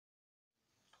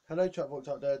Hello chatbots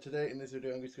out there. Today in this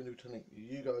video I'm just going to be telling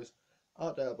you guys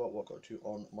out there about what I got to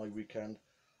on my weekend.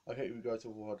 I hope you guys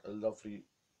have all had a lovely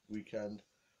weekend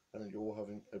and that you're all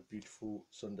having a beautiful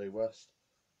Sunday rest.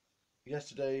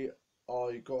 Yesterday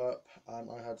I got up and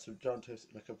I had some jam toast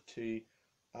and a cup of tea,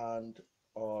 and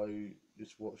I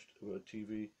just watched a bit of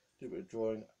TV, did a bit of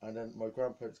drawing, and then my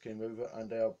grandparents came over and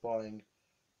they are buying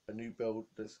a new build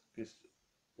that's just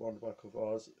round the back of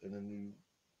ours in a new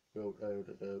build area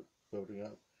that they're building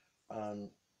up, and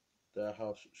their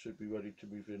house should be ready to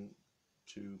move in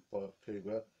to by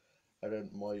October. And then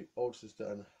my old sister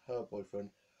and her boyfriend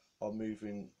are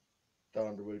moving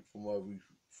down the road from where we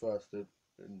first lived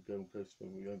in Golden Place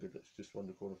when we were younger. That's just round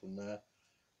the corner from there,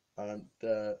 and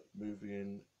they're moving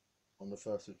in on the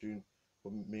 1st of June.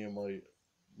 But me and my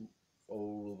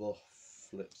all the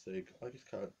flip sake, I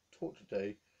just can't talk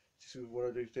today. It's just one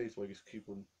of those days where I just keep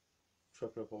on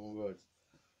tripping up on my words.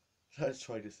 Let's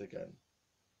try this again.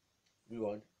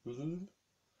 Rewind.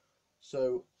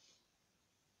 So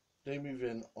they move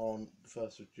in on the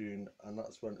 1st of June, and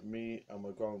that's when me and my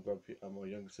grandpa and my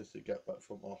younger sister get back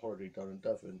from our holiday down in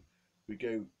Devon. We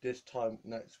go this time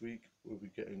next week. We'll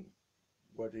be getting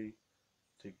ready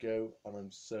to go, and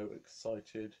I'm so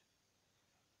excited.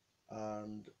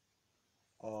 And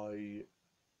I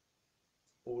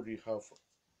already have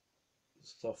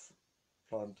stuff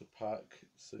planned to pack,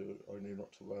 so I know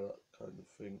not to wear that kind of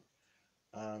thing.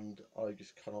 And I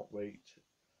just cannot wait.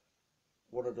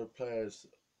 One of the players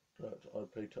that I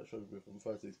play touch rugby with on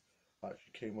Thursdays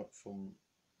actually came up from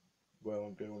where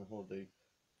I'm going on holiday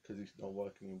because he's now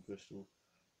working in Bristol,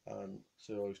 and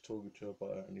so I was talking to him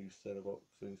about it, and he said about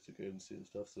things to go and see and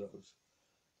stuff. So that was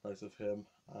nice of him,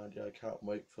 and yeah, I can't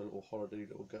wait for a little holiday,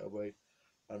 little getaway.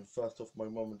 And first off, my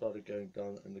mum and dad are going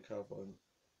down in the caravan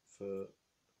for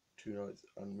 2 nights,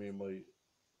 and me and my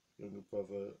younger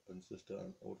brother and sister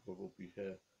and older brother will be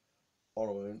here on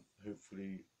our own.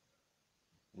 Hopefully,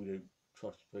 we don't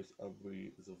trash the place and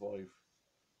we survive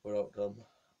without them.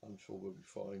 I'm sure we'll be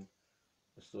fine.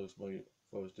 As long as my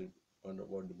brothers don't end up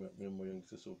winding me and my younger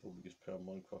sister will probably just play on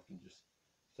Minecraft and just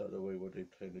stay out of the way where they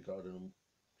play in the garden and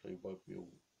play rugby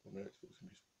on their Xbox and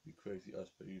just be crazy as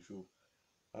per usual.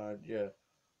 And yeah,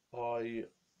 I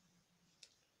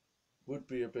would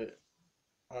be a bit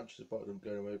anxious about them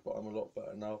going away, but I'm a lot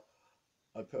better now.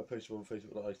 I put a post on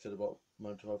Facebook that I said about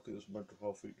mental health because it was mental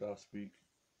health week last week.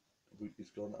 The week is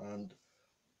gone, and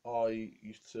I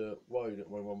used to worry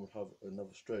that my mum would have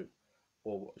another stroke,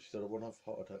 or she said I wouldn't have a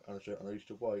heart attack and a stroke, and I used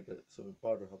to worry that something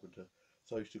bad would happen to her.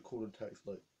 So I used to call and text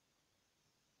like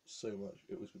so much,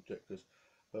 it was ridiculous.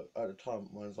 But at the time,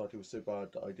 my anxiety was so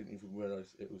bad that I didn't even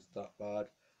realise it was that bad,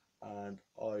 and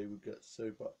I would get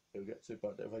so bad. It would get so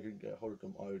bad that if I didn't get hold of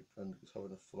them, I would end up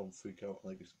having a full-on freak out,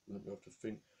 and I just wouldn't be able to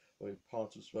think. My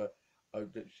parents would swear I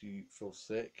would literally feel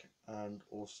sick, and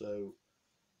also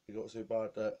it got so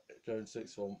bad that during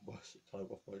sixth form was the time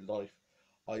of my life.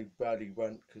 I barely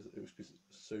went because it was just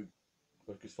so,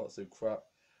 I just felt so crap.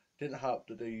 Didn't help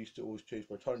that they used to always change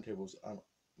my timetables, and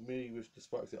me with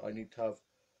dyspraxia, I need to have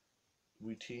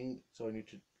routine, so I need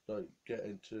to like get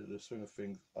into the swing of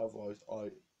things. Otherwise, I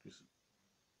just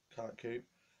can't cope.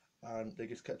 And they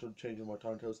just kept on changing my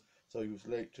timetables, so he was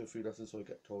late to a few lessons, so I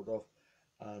get told off,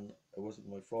 and it wasn't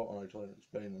my fault. And I tried to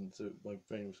explain, and so my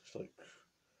brain was just like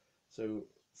so.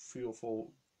 3 or 4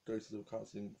 doses of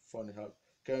counselling finally helped.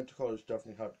 Going to college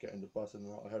definitely helped getting the bus, and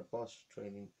I had bus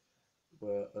training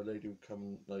where a lady would come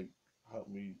and like help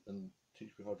me and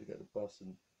teach me how to get the bus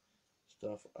and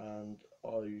stuff. And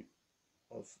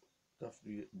I've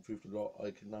definitely improved a lot.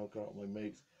 I can now go out with my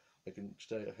mates. I can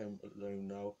stay at home alone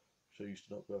now, which I used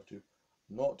to not be able to.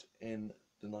 Not in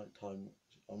the night time.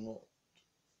 I'm not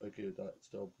okay with that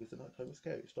still because the night time is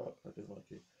scary. It's dark. I don't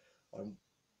like it. I'm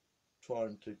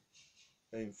trying to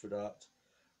aim for that.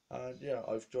 And yeah,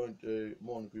 I've joined the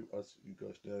morning group, as you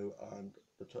guys know, and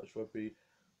the touch rugby.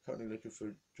 Currently looking for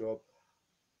a job.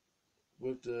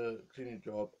 With the cleaning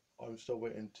job, I'm still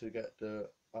waiting to get the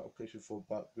application form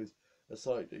back because the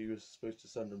site that you were supposed to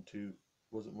send them to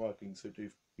wasn't working, so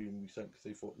they've been resent because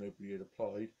they thought nobody had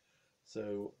applied.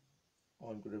 So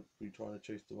I'm going to be trying to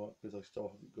chase them up because I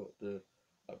still haven't got the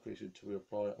application to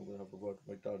reapply. I'm going to have a word with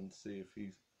my dad and see if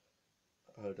he's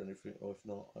heard anything, or if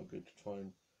not, I'm going to try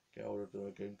and get hold of them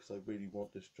again because I really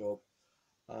want this job.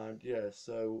 And yeah,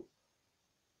 so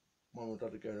mum and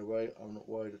dad are going away. I'm not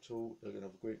worried at all. They're going to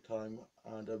have a great time,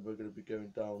 and we're going to be going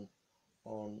down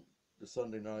on the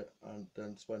Sunday night and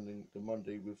then spending the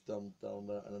Monday with them down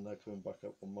there, and then they're coming back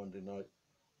up on Monday night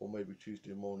or maybe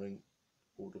Tuesday morning,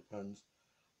 all depends.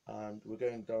 And we're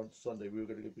going down Sunday. We were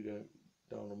going to be going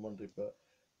down on Monday, but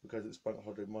because it's Bank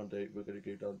Holiday Monday, we're going to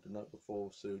go down the night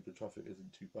before so the traffic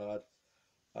isn't too bad.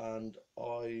 And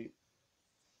I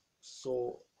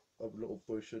saw a little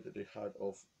brochure that they had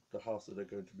of the house that they're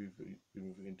going to be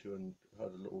moving into, and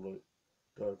had a little like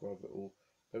diagram of it all.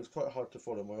 It was quite hard to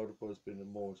follow. My older brother's been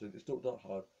in more, so it's not that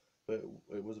hard, but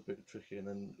it was a bit tricky. And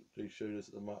then they showed us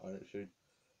the map, and it showed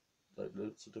like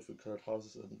lots of different coloured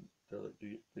houses, and like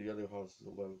the yellow houses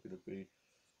are where we're going to be.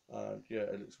 And yeah,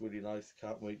 it looks really nice.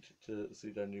 Can't wait to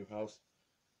see their new house.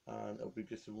 And it'll be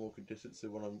just a walking distance. So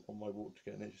when I'm on my walk to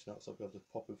get an interest snacks, I'll be able to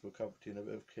pop in for a cup of tea and a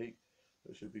bit of cake,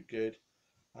 which should be good.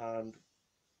 And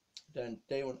then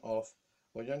day went off.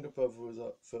 My younger brother was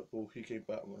at football. He came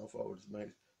back and went off out with his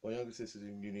mates. My younger sister's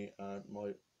in uni, and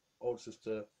my older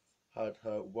sister had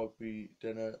her rugby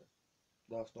dinner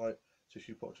last night. So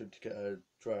she popped in to get a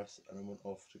dress, and then went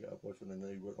off to get her boyfriend, and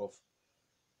they went off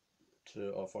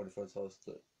to our family friend's house.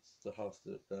 That's the house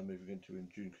that they're moving into in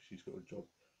June, because she's got a job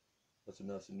as a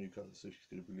nurse in Newcastle, so she's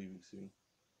going to be leaving soon.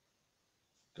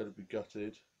 Going to be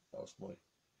gutted. That was my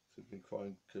sibling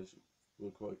crying because we're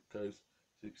quite close.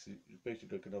 She's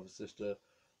basically like another sister,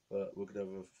 but we're going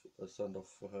to have a send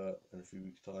off for her in a few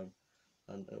weeks' time,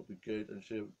 and it'll be good. And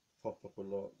she'll pop up a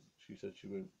lot. She said she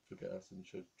won't forget us, and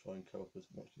she'll try and help as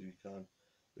much as she can,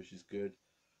 which is good.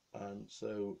 And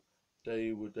so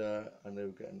they were there, and they were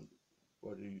getting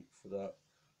ready for that.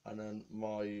 And then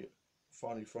my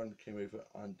family friend came over,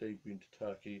 and they'd been to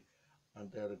Turkey,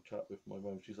 and they had a chat with my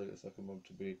mum. She's like a second mum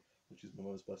to me, and she's my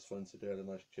mum's best friend. So they had a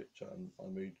nice chit chat, and I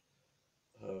made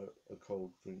her a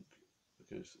cold drink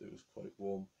because it was quite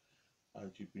warm,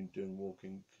 and she'd been doing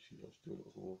walking because she loves to do a lot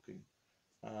of walking.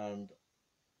 And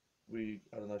we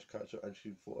had a nice catch up, and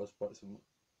she brought us back some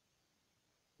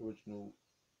original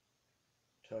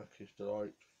Turkish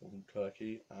delight from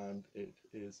Turkey, and it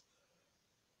is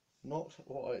not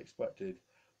what I expected.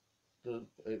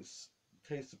 It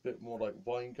tastes a bit more like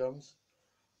wine gums.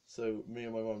 So me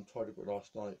and my mum tried it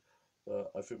last night,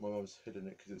 but I think my mum's hidden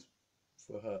it because it's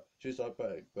for her. She's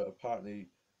diabetic, but apparently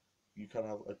you can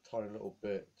have a tiny little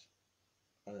bit,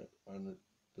 and it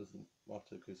doesn't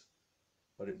matter, because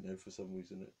I didn't know, for some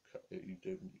reason you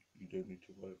don't need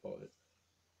to worry about it.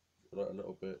 Like a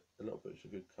little bit of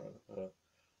sugar can hurt,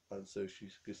 and so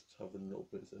she's just having little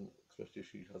bits, and especially if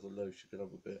she has a low, she can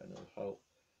have a bit and it'll help.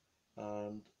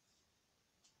 And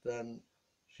then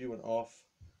she went off.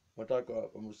 My dad got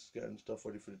up and was getting stuff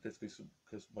ready for the disco,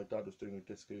 because my dad was doing a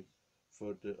disco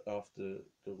for after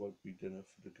the rugby dinner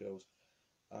for the girls,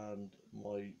 and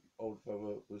my older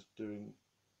brother was doing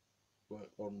work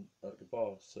on at the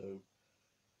bar. So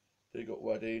they got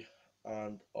ready,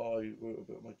 and I wrote a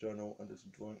bit of my journal and did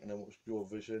some drawing, and then watched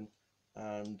Eurovision,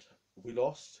 and we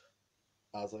lost,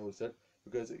 as I always said,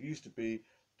 because it used to be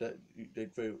that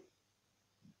they'd vote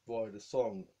via the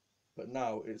song, but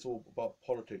now it's all about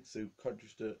politics. So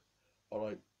countries that are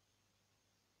like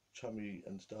chummy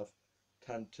and stuff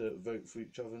tend to vote for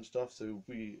each other and stuff. So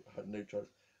we had no choice,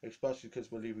 especially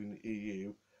because we're leaving the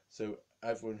EU. So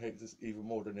everyone hates us even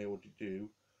more than they already do.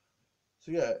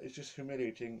 So yeah, it's just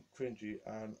humiliating, cringy,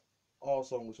 and our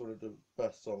song was one of the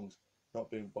best songs.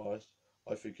 Not being biased,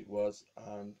 I think it was,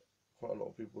 and quite a lot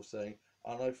of people were saying.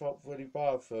 And I felt really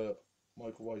bad for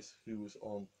Michael Weiss, who was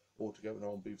on All Together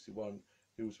Now on BBC One,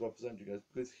 who was representing us,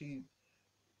 because he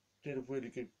did a really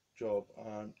good job,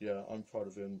 and yeah, I'm proud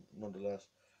of him nonetheless.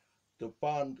 The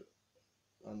band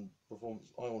and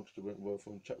performance I wanted to bring were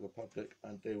from Czech Republic,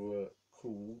 and they were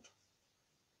called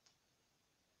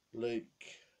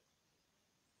Lake.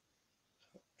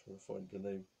 I'm trying to find the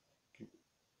name.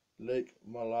 Lake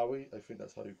Malawi, I think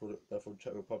that's how you call it. They're from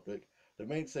Czech Republic. The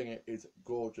main singer is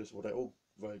gorgeous. Well, they're all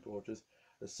very gorgeous.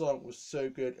 The song was so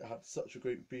good. It had such a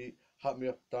great beat. Had me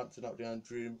up dancing up the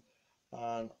Andrew,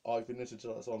 and I've been listening to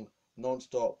that song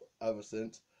non-stop ever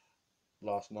since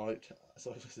last night.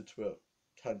 So I've listened to it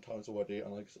 10 times already,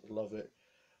 and I just love it.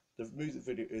 The music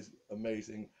video is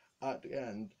amazing. At the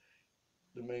end,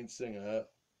 the main singer,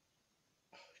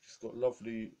 he's got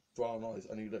lovely brown eyes,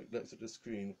 and he looks at the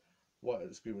screen, right at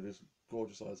the screen with his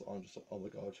gorgeous eyes. I'm just like, oh my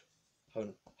god,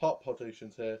 having heart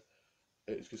palpitations here.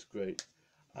 It's just great.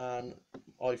 And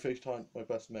I FaceTimed my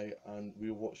best mate, and we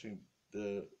were watching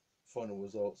the final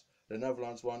results. The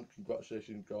Netherlands won.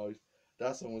 Congratulations, guys.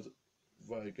 That song was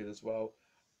very good as well.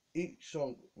 Each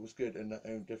song was good in their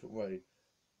own different way.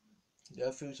 There are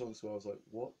a few songs where I was like,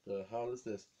 what the hell is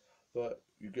this? But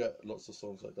you get lots of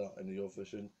songs like that in the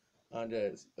Eurovision. And yeah,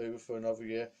 it's over for another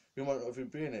year. We might not even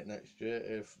be in it next year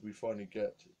if we finally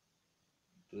get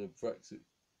the Brexit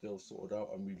deal sorted out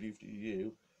and we leave the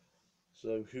EU.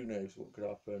 So who knows what could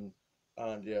happen.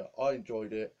 And yeah, I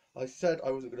enjoyed it. I said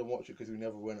I wasn't going to watch it because we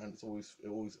never went, and it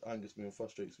always angers me and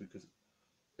frustrates me because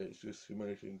it's just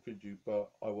humiliating and cringy, but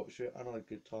I watched it and I had a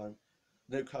good time.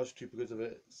 No casualty because of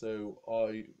it, so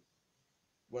I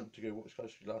went to go watch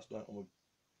Casualty last night on my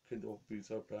Kindle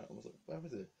Booster player and was like, where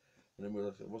is it? And then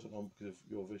realised it wasn't on because of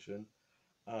Eurovision.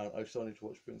 And I still need to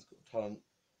watch Britain's Got Talent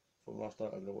from last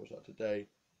night. I'm going to watch that today.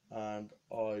 And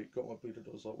I got my Bluetooth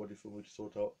dolls ready for me to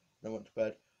sort out. And I went to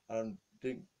bed and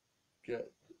didn't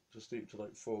get to sleep till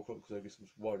like 4 o'clock because I guess I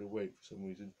was wide awake for some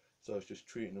reason. So I was just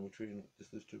treating them,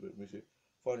 just listening to a bit of music.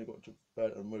 Finally got to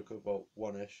bed and woke up about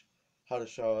 1ish. Had a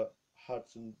shower, had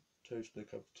some toast and a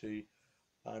cup of tea,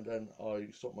 and then I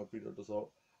sorted my Bluetooth dolls out.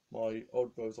 My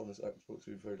old brother was on his Xbox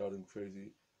being very loud and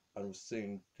crazy and was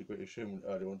singing The Greatest Showman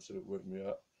earlier on, so it woke me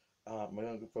up. My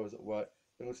younger brother's at work,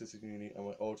 younger sister's in uni, and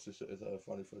my older sister is at her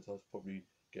family friend's house, probably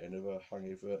getting over a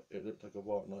hangover. It looked like a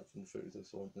wild night from the photos I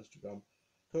saw on Instagram.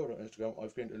 Talking on Instagram,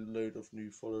 I've gained a load of new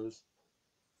followers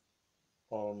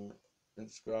on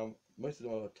Instagram. Most of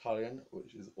them are Italian,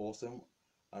 which is awesome,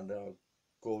 and they are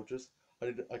gorgeous.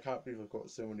 I can't believe I've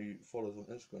got so many followers on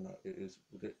Instagram now. It is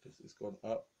ridiculous. It's gone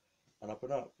up and up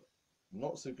and up.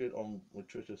 Not so good on the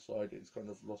Twitter side. It's kind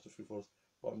of lost a few followers,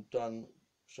 but I'm done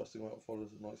stressing out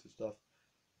followers and likes and stuff.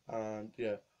 And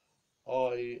yeah,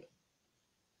 I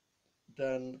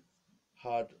then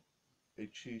had a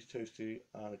cheese toasty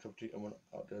and a cup of tea and went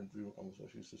out there in the room and was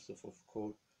watching some stuff off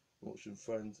record, watching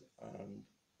Friends and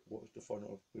watched the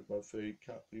final of Big Bang Theory.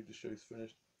 Can't believe the show's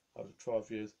finished. After 12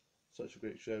 years, such a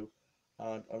great show.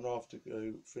 And I'm now have to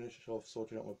go finish it off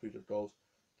sorting out my Bluetooth dolls,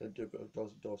 then do a bit of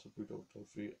Dolls and Dolls and Bluetooth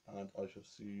Toffee, and I shall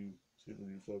see you soon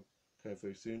in the vlog coming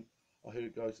very soon. I hope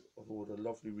you guys have all a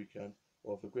lovely weekend,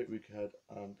 or have a great week ahead,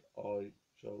 and I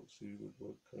shall see you in the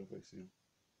vlog coming very soon.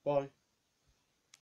 Bye!